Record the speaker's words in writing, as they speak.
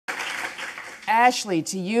Ashley,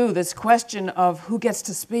 to you, this question of who gets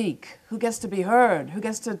to speak, who gets to be heard, who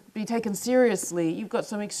gets to be taken seriously. You've got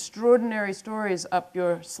some extraordinary stories up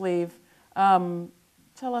your sleeve. Tell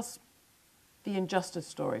us the injustice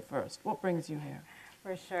story first. What brings you here?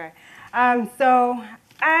 For sure. So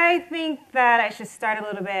I think that I should start a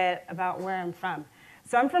little bit about where I'm from.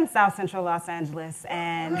 So I'm from South Central Los Angeles,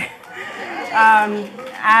 and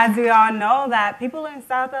as we all know, that people in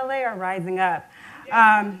South LA are rising up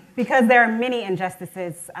because there are many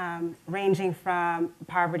injustices ranging from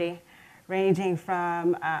poverty, ranging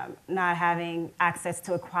from not having access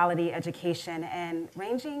to a quality education, and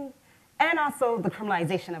also the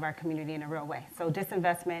criminalization of our community in a real way. So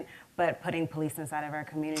disinvestment, but putting police inside of our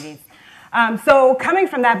communities. So coming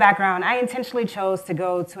from that background, I intentionally chose to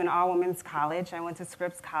go to an all-women's college. I went to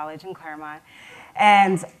Scripps College in Claremont.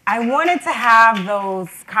 And I wanted to have those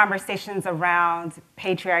conversations around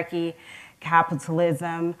patriarchy,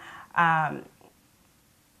 capitalism,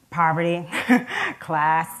 poverty,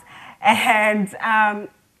 class. And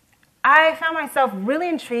I found myself really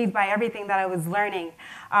intrigued by everything that I was learning,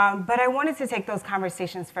 but I wanted to take those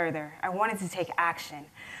conversations further. I wanted to take action.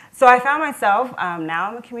 So I found myself, now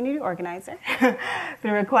I'm a community organizer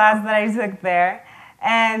through a class that I took there,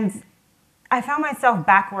 and I found myself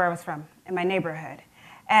back where I was from, in my neighborhood.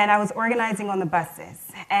 And I was organizing on the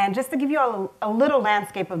buses. And just to give you a little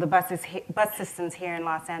landscape of the bus systems here in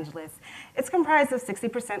Los Angeles, it's comprised of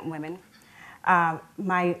 60% women.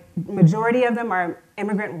 My majority of them are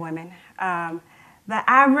immigrant women. The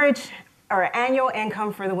average or annual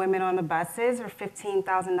income for the women on the buses are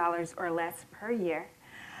 $15,000 or less per year.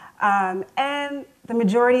 And the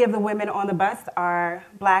majority of the women on the bus are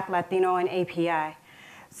Black, Latino, and API.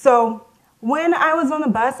 So when I was on the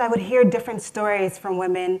bus, I would hear different stories from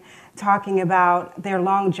women talking about their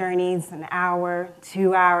long journeys, an hour,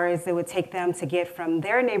 2 hours it would take them to get from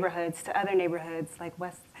their neighborhoods to other neighborhoods like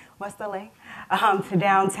West LA, to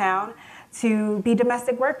downtown, to be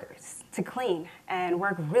domestic workers, to clean and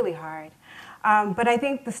work really hard. But I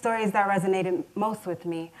think the stories that resonated most with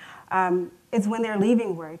me is when they're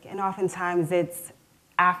leaving work, and oftentimes it's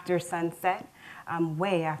after sunset,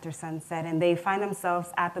 way after sunset, and they find themselves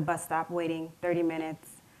at the bus stop waiting 30 minutes,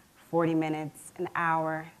 40 minutes, an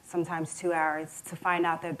hour, sometimes 2 hours to find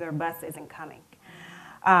out that their bus isn't coming.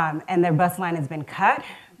 And their bus line has been cut,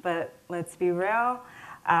 but let's be real,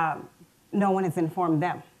 no one has informed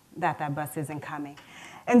them that that bus isn't coming.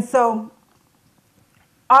 And so,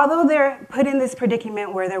 although they're put in this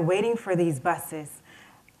predicament where they're waiting for these buses,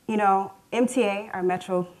 you know, MTA,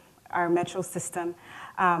 our metro system,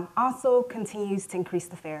 also continues to increase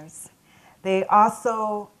the fares. They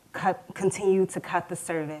also continue to cut the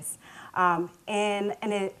service in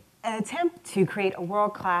an attempt to create a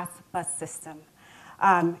world-class bus system.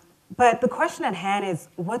 But the question at hand is,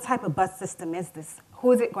 what type of bus system is this?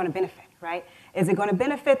 Who is it going to benefit, right? Is it going to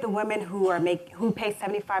benefit the women who pay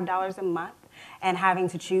 $75 a month and having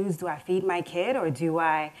to choose, do I feed my kid or do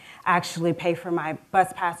I actually pay for my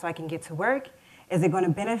bus pass so I can get to work? Is it going to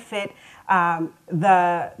benefit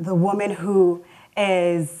the woman who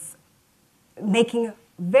is making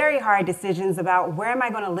very hard decisions about where am I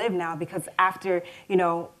going to live now? Because after, you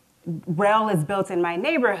know, rail is built in my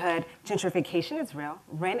neighborhood, gentrification is real,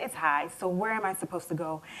 rent is high, so where am I supposed to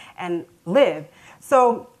go and live?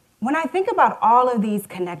 So when I think about all of these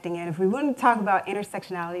connecting, and if we want to talk about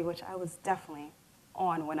intersectionality, which I was definitely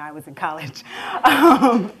on when I was in college,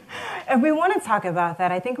 if we want to talk about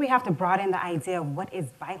that, I think we have to broaden the idea of what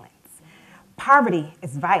is violence. Poverty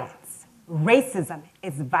is violence. Racism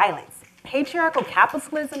is violence. Patriarchal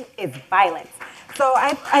capitalism is violence. So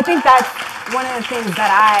I think that's one of the things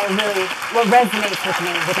that what resonates with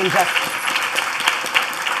me with injustice.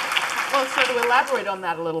 Well, so to elaborate on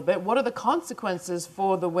that a little bit, what are the consequences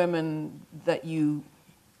for the women that you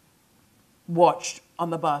watched on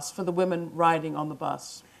the bus, for the women riding on the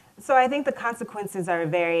bus? So I think the consequences are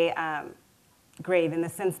very grave in the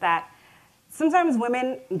sense that sometimes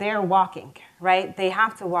women, they're walking, right? They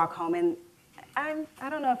have to walk home, and I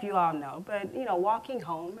don't know if you all know, but you know, walking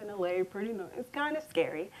home in LA, it's kind of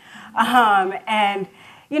scary. And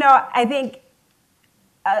you know, I think,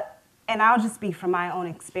 and I'll just speak from my own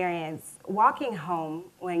experience, walking home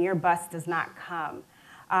when your bus does not come,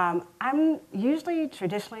 I'm usually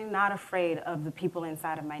traditionally not afraid of the people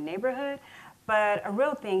inside of my neighborhood, but a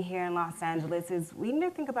real thing here in Los Angeles is we need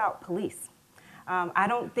to think about police. I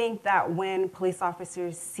don't think that when police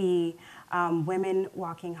officers see women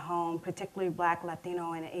walking home, particularly Black,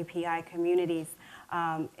 Latino, and API communities,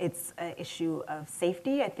 it's an issue of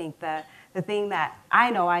safety. I think that the thing that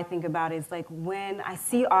I think about is like when I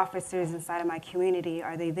see officers inside of my community,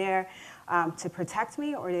 are they there to protect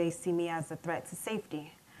me, or do they see me as a threat to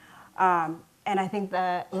safety? And I think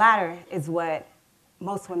the latter is what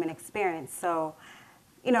most women experience. So,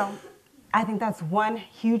 you know, I think that's one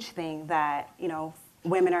huge thing that, you know,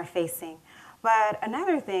 women are facing. But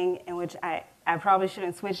another thing in which I probably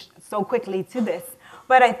shouldn't switch so quickly to this,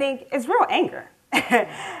 but I think is real anger.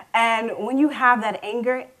 And when you have that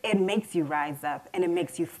anger, it makes you rise up and it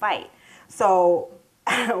makes you fight. So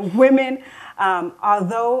women,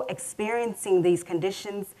 although experiencing these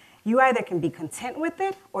conditions, you either can be content with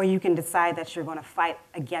it or you can decide that you're going to fight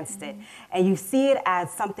against it. And you see it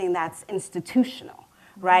as something that's institutional,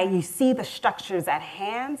 right? You see the structures at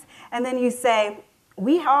hand, and then you say,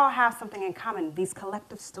 we all have something in common, these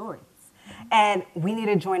collective stories. And we need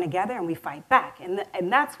to join together and we fight back.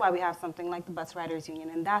 And that's why we have something like the Bus Riders Union,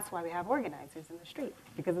 and that's why we have organizers in the street,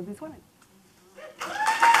 because of these women.